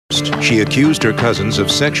First, she accused her cousins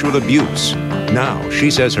of sexual abuse. Now,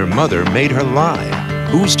 she says her mother made her lie.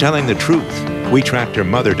 Who's telling the truth? We tracked her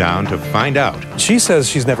mother down to find out. She says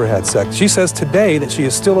she's never had sex. She says today that she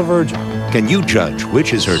is still a virgin. Can you judge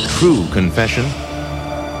which is her true confession?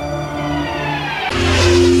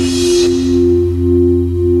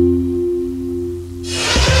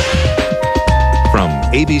 From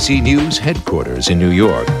ABC News headquarters in New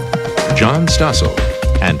York, John Stossel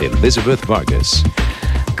and Elizabeth Vargas.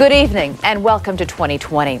 Good evening and welcome to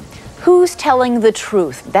 2020. Who's telling the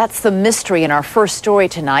truth? That's the mystery in our first story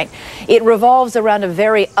tonight. It revolves around a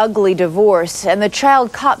very ugly divorce and the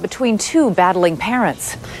child caught between two battling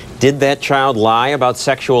parents. Did that child lie about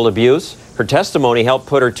sexual abuse? Her testimony helped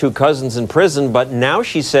put her two cousins in prison, but now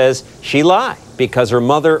she says she lied because her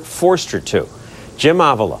mother forced her to. Jim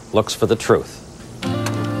Avila looks for the truth.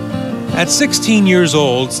 At 16 years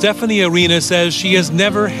old, Stephanie Arena says she has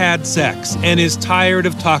never had sex and is tired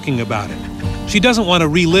of talking about it. She doesn't want to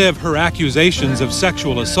relive her accusations of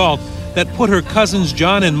sexual assault that put her cousins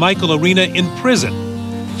John and Michael Arena in prison.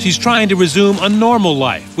 She's trying to resume a normal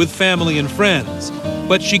life with family and friends,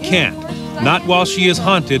 but she can't, not while she is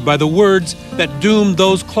haunted by the words that doomed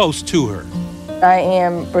those close to her. I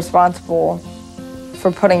am responsible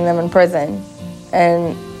for putting them in prison,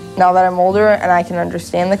 and now that I'm older and I can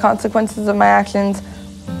understand the consequences of my actions,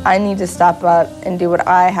 I need to step up and do what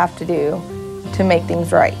I have to do to make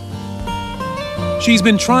things right. She's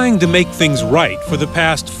been trying to make things right for the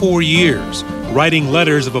past 4 years, writing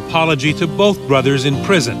letters of apology to both brothers in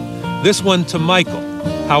prison. This one to Michael.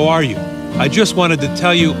 How are you? I just wanted to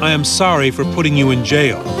tell you I am sorry for putting you in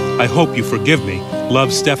jail. I hope you forgive me.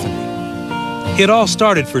 Love, Stephanie. It all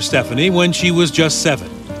started for Stephanie when she was just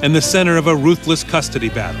 7 and the center of a ruthless custody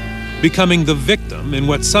battle, becoming the victim in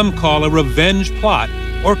what some call a revenge plot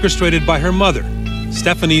orchestrated by her mother.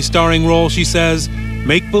 Stephanie's starring role, she says,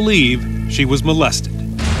 make-believe she was molested.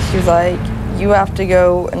 She was like, you have to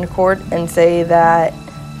go into court and say that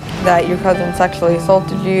your cousin sexually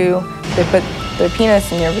assaulted you. They put their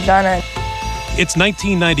penis in your vagina. It's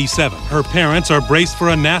 1997. Her parents are braced for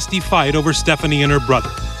a nasty fight over Stephanie and her brother.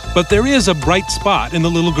 But there is a bright spot in the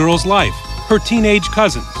little girl's life. Her teenage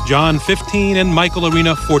cousins, John, 15, and Michael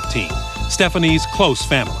Arena, 14. Stephanie's close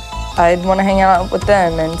family. I'd want to hang out with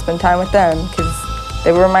them and spend time with them because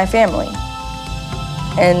they were my family.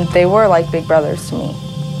 And they were like big brothers to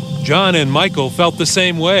me. John and Michael felt the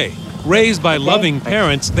same way. Raised by loving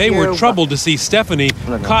parents, they were troubled to see Stephanie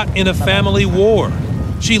caught in a family war.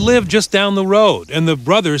 She lived just down the road, and the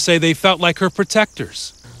brothers say they felt like her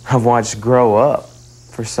protectors. I've watched grow up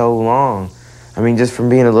for so long. I mean, just from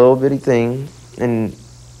being a little bitty thing and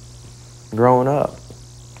growing up.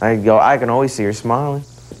 I can always see her smiling.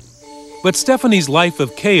 But Stephanie's life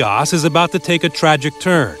of chaos is about to take a tragic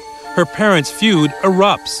turn. Her parents' feud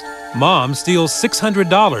erupts. Mom steals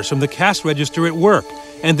 $600 from the cash register at work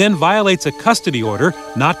and then violates a custody order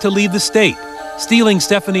not to leave the state, stealing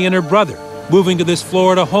Stephanie and her brother, moving to this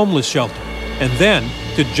Florida homeless shelter, and then,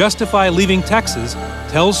 to justify leaving Texas,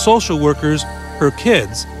 tells social workers her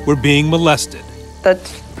kids were being molested.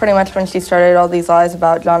 That's pretty much when she started all these lies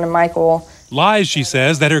about John and Michael. Lies, she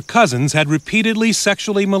says, that her cousins had repeatedly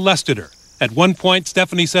sexually molested her. At one point,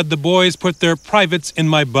 Stephanie said the boys put their privates in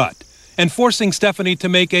my butt, and forcing Stephanie to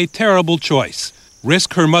make a terrible choice: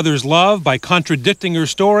 risk her mother's love by contradicting her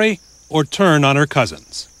story or turn on her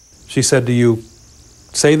cousins. She said to you,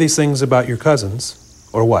 say these things about your cousins,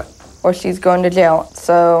 or what? Or she's going to jail.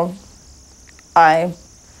 So I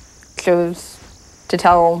chose to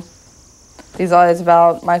tell these lies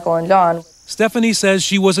about Michael and John. Stephanie says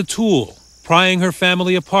she was a tool, prying her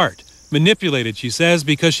family apart. Manipulated, she says,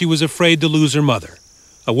 because she was afraid to lose her mother.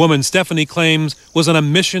 A woman Stephanie claims was on a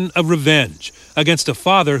mission of revenge against a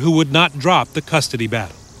father who would not drop the custody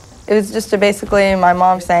battle. It was just basically my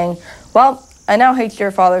mom saying, well, I now hate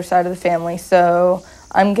your father's side of the family, so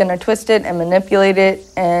I'm going to twist it and manipulate it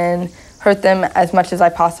and hurt them as much as I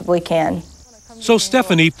possibly can. So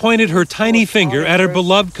Stephanie pointed her tiny finger at her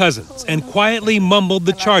beloved cousins and quietly mumbled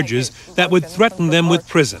the charges that would threaten them with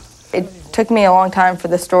prison. It took me a long time for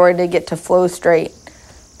the story to get to flow straight.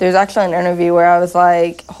 There's actually an interview where I was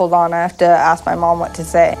like, hold on, I have to ask my mom what to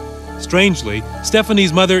say. Strangely,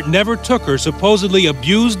 Stephanie's mother never took her supposedly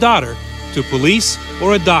abused daughter to police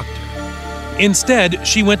or a doctor. Instead,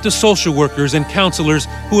 she went to social workers and counselors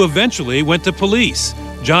who eventually went to police.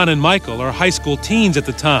 John and Michael are high school teens at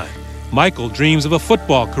the time. Michael dreams of a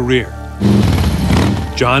football career.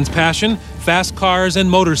 John's passion, fast cars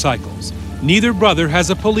and motorcycles. Neither brother has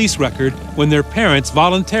a police record when their parents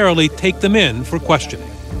voluntarily take them in for questioning.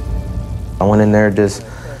 I went in there just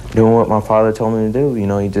doing what my father told me to do. You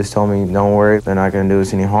know, he just told me, don't worry, they're not going to do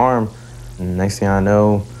us any harm. And next thing I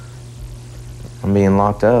know, I'm being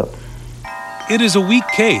locked up. It is a weak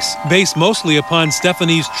case based mostly upon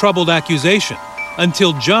Stephanie's troubled accusation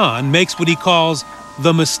until John makes what he calls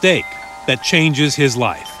the mistake that changes his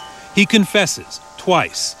life. He confesses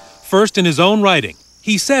twice, first in his own writing.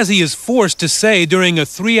 He says he is forced to say during a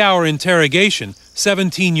 3-hour interrogation,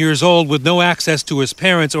 17 years old with no access to his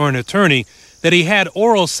parents or an attorney, that he had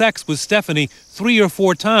oral sex with Stephanie 3 or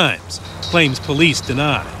 4 times, claims police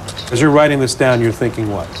deny. As you're writing this down, you're thinking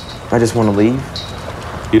what? I just want to leave.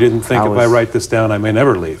 You didn't think if I write this down, I may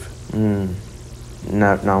never leave?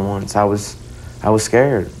 Not once. I was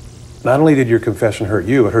scared. Not only did your confession hurt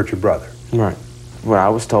you, it hurt your brother. Right. What I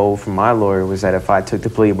was told from my lawyer was that if I took the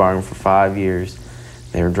plea bargain for 5 years,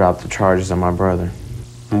 they would drop the charges on my brother.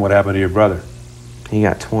 And what happened to your brother? He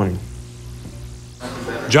got 20.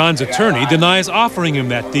 John's attorney denies offering him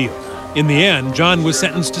that deal. In the end, John was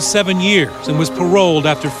sentenced to 7 years and was paroled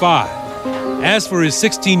after 5. As for his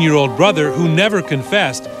 16-year-old brother, who never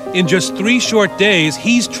confessed, in just 3 short days,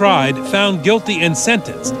 he's tried, found guilty, and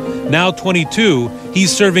sentenced. Now 22,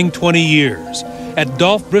 he's serving 20 years. At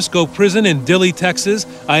Dolph Briscoe Prison in Dilley, Texas,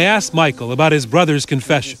 I asked Michael about his brother's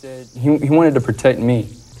confession. He wanted to protect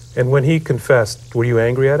me. And when he confessed, were you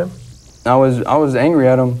angry at him? I was angry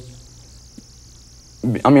at him.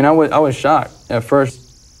 I mean, I was shocked at first.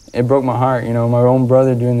 It broke my heart, you know, my own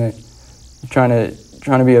brother doing that,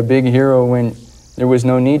 trying to be a big hero when there was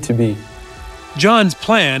no need to be. John's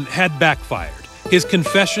plan had backfired. His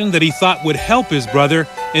confession that he thought would help his brother,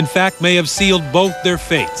 in fact, may have sealed both their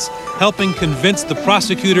fates, helping convince the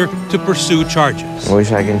prosecutor to pursue charges. I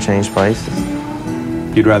wish I could change places.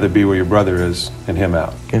 You'd rather be where your brother is and him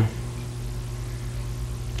out? Yeah.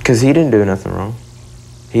 Because he didn't do nothing wrong.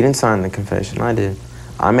 He didn't sign the confession. I did.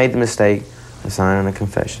 I made the mistake of signing a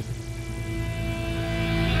confession.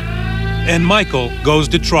 And Michael goes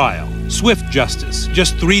to trial. Swift justice,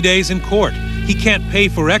 just 3 days in court. He can't pay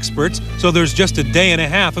for experts, so there's just a day and a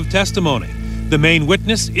half of testimony. The main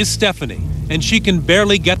witness is Stephanie, and she can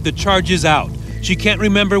barely get the charges out. She can't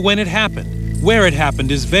remember when it happened. Where it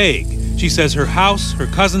happened is vague. She says her house, her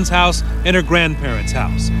cousin's house, and her grandparents'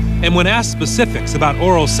 house. And when asked specifics about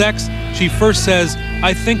oral sex, she first says,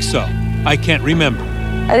 "I think so. I can't remember."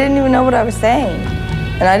 I didn't even know what I was saying,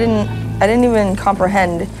 and I didn't even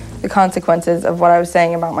comprehend the consequences of what I was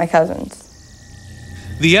saying about my cousins.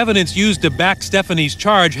 The evidence used to back Stephanie's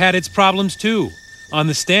charge had its problems too. On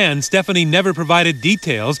the stand, Stephanie never provided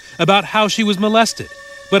details about how she was molested.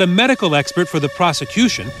 But a medical expert for the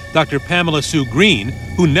prosecution, Dr. Pamela Sue Green,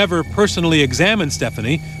 who never personally examined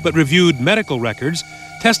Stephanie but reviewed medical records,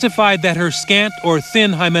 testified that her scant or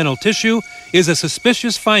thin hymenal tissue is a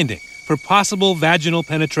suspicious finding for possible vaginal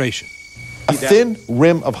penetration. A thin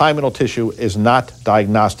rim of hymenal tissue is not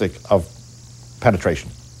diagnostic of penetration.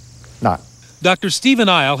 Not. Dr. Stephen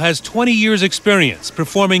Isle has 20 years' experience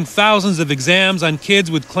performing thousands of exams on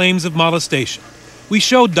kids with claims of molestation. We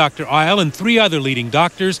showed Dr. Isle and 3 other leading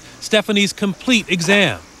doctors Stephanie's complete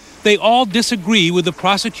exam. They all disagree with the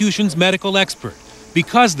prosecution's medical expert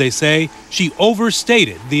because, they say, she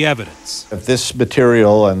overstated the evidence. If this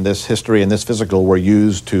material and this history and this physical were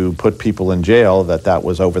used to put people in jail, that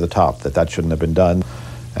was over the top, that shouldn't have been done,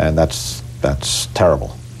 and that's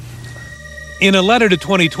terrible. In a letter to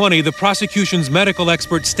 2020, the prosecution's medical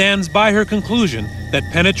expert stands by her conclusion that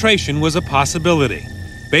penetration was a possibility,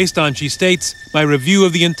 based on, she states, my review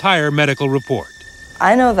of the entire medical report.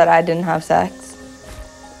 I know that I didn't have sex,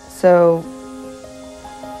 so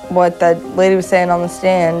what that lady was saying on the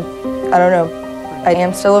stand, I don't know. I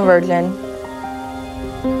am still a virgin,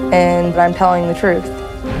 and I'm telling the truth.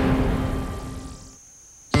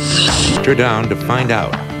 Her down to find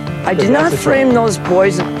out. I did not frame those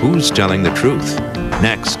boys. Who's telling the truth?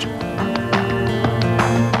 Next.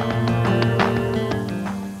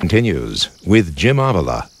 Continues with Jim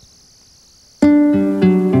Avila.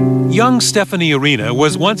 Young Stephanie Arena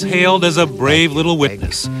was once hailed as a brave little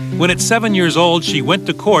witness when at 7 years old she went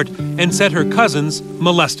to court and said her cousins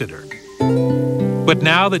molested her. But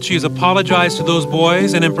now that she has apologized to those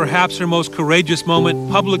boys and in perhaps her most courageous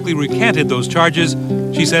moment publicly recanted those charges,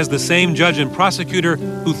 she says the same judge and prosecutor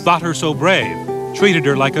who thought her so brave treated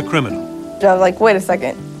her like a criminal. I was like, wait a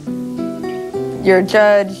second. You're a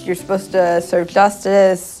judge, you're supposed to serve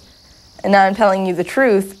justice, and now I'm telling you the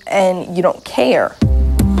truth, and you don't care.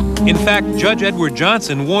 In fact, Judge Edward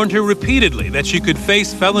Johnson warned her repeatedly that she could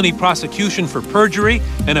face felony prosecution for perjury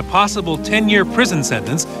and a possible 10-year prison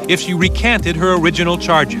sentence if she recanted her original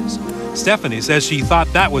charges. Stephanie says she thought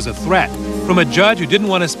that was a threat from a judge who didn't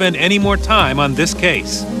want to spend any more time on this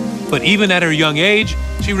case. But even at her young age,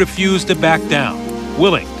 she refused to back down,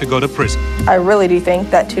 willing to go to prison. I really do think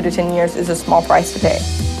that 2 to 10 years is a small price to pay.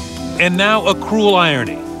 And now a cruel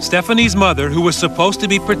irony. Stephanie's mother, who was supposed to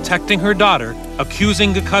be protecting her daughter,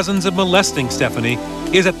 accusing the cousins of molesting Stephanie,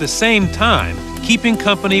 is at the same time keeping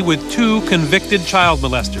company with 2 convicted child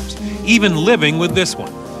molesters, even living with this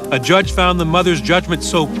one. A judge found the mother's judgment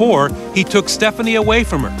so poor, he took Stephanie away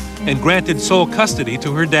from her and granted sole custody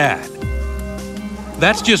to her dad.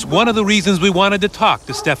 That's just one of the reasons we wanted to talk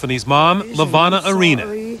to Stephanie's mom, LaVonna Arena.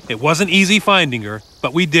 It wasn't easy finding her,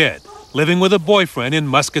 but we did, living with a boyfriend in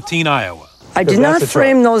Muscatine, Iowa. I did not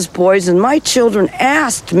frame those boys, and my children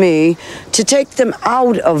asked me to take them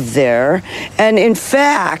out of there. And in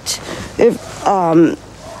fact,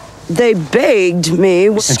 they begged me,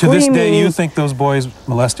 and screaming. to this day, you think those boys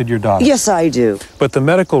molested your daughter? Yes, I do. But the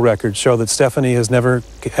medical records show that Stephanie has never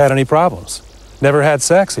had any problems, never had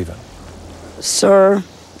sex even. Sir,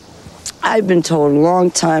 I've been told a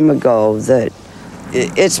long time ago that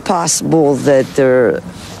it's possible that their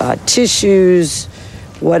tissues,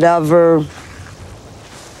 whatever,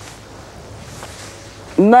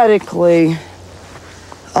 medically,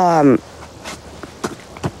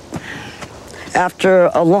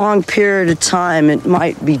 after a long period of time, it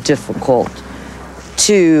might be difficult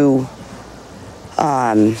to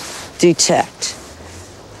detect.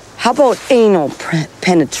 How about anal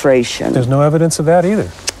penetration? There's no evidence of that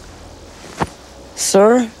either.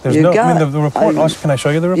 Sir, There's you no, got, I mean, the report, can I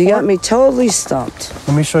show you the report? You got me totally stumped.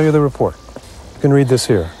 Let me show you the report. You can read this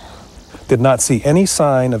here. Did not see any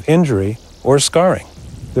sign of injury or scarring.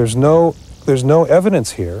 There's no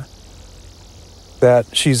evidence here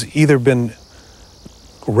that she's either been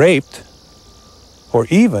raped or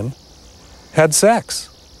even had sex.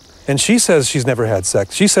 And she says she's never had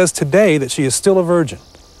sex. She says today that she is still a virgin.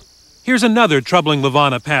 Here's another troubling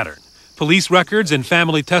LaVonna pattern. Police records and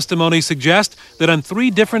family testimony suggest that on 3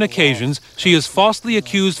 different occasions, she has falsely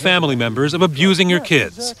accused family members of abusing her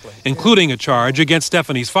kids, including a charge against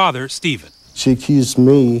Stephanie's father, Stephen. She accused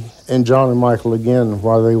me and John and Michael again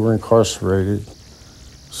while they were incarcerated.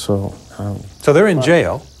 So they're in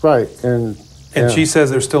jail. Right. And she says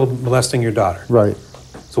they're still molesting your daughter. Right.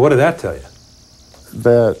 So what did that tell you?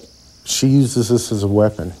 That she uses this as a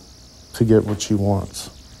weapon to get what she wants.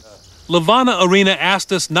 LaVonna Arena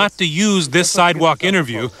asked us not to use this sidewalk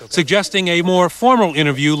interview, suggesting a more formal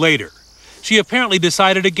interview later. She apparently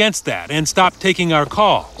decided against that and stopped taking our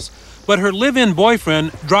calls. But her live-in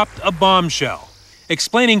boyfriend dropped a bombshell,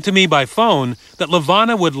 explaining to me by phone that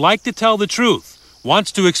LaVonna would like to tell the truth,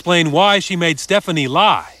 wants to explain why she made Stephanie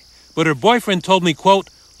lie. But her boyfriend told me, quote,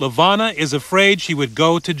 LaVonna is afraid she would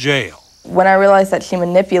go to jail. When I realized that she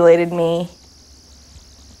manipulated me,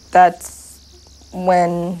 that's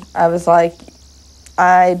when I was like,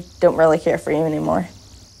 I don't really care for you anymore.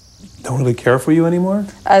 Don't really care for you anymore?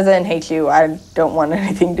 As in hate you, I don't want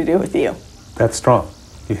anything to do with you. That's strong.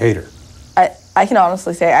 You hate her. I can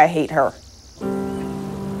honestly say I hate her.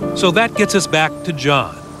 So that gets us back to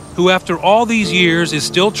John, who after all these years is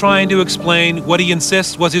still trying to explain what he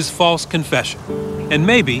insists was his false confession. And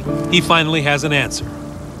maybe he finally has an answer.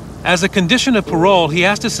 As a condition of parole, he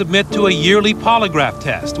has to submit to a yearly polygraph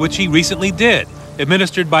test, which he recently did,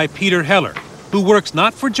 administered by Peter Heller, who works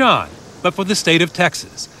not for John, but for the state of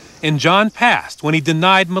Texas. And John passed when he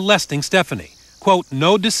denied molesting Stephanie. Quote,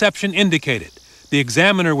 no deception indicated. The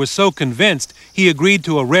examiner was so convinced, he agreed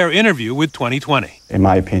to a rare interview with 2020. In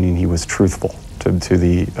my opinion, he was truthful to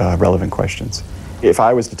the relevant questions. If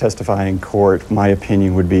I was to testify in court, my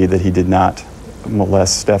opinion would be that he did not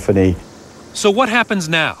molest Stephanie. So what happens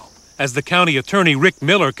now? As the county attorney Rick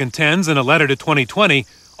Miller contends in a letter to 2020,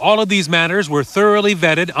 all of these matters were thoroughly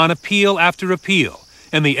vetted on appeal after appeal,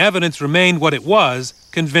 and the evidence remained what it was,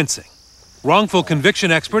 convincing. Wrongful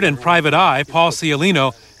conviction expert and private eye Paul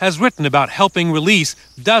Cialino has written about helping release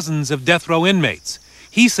dozens of death row inmates.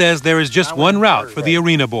 He says there is just one route for the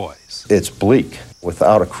Arena boys. It's bleak.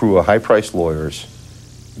 Without a crew of high-priced lawyers,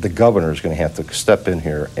 the governor is going to have to step in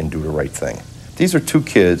here and do the right thing. These are 2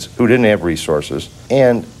 kids who didn't have resources,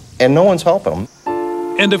 and no one's helping them.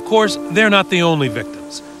 And of course, they're not the only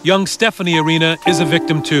victims. Young Stephanie Arena is a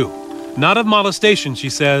victim too. Not of molestation, she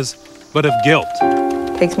says, but of guilt.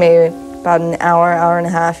 It takes me about an hour, hour and a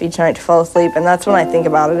half each night to fall asleep, and that's when I think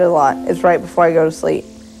about it a lot. It's right before I go to sleep.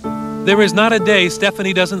 There is not a day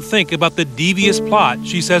Stephanie doesn't think about the devious plot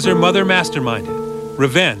she says her mother masterminded.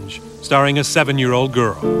 Revenge, starring a 7-year-old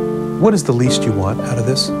girl. What is the least you want out of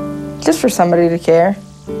this? Just for somebody to care.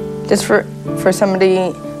 Just for somebody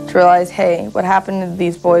to realize, hey, what happened to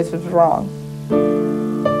these boys was wrong.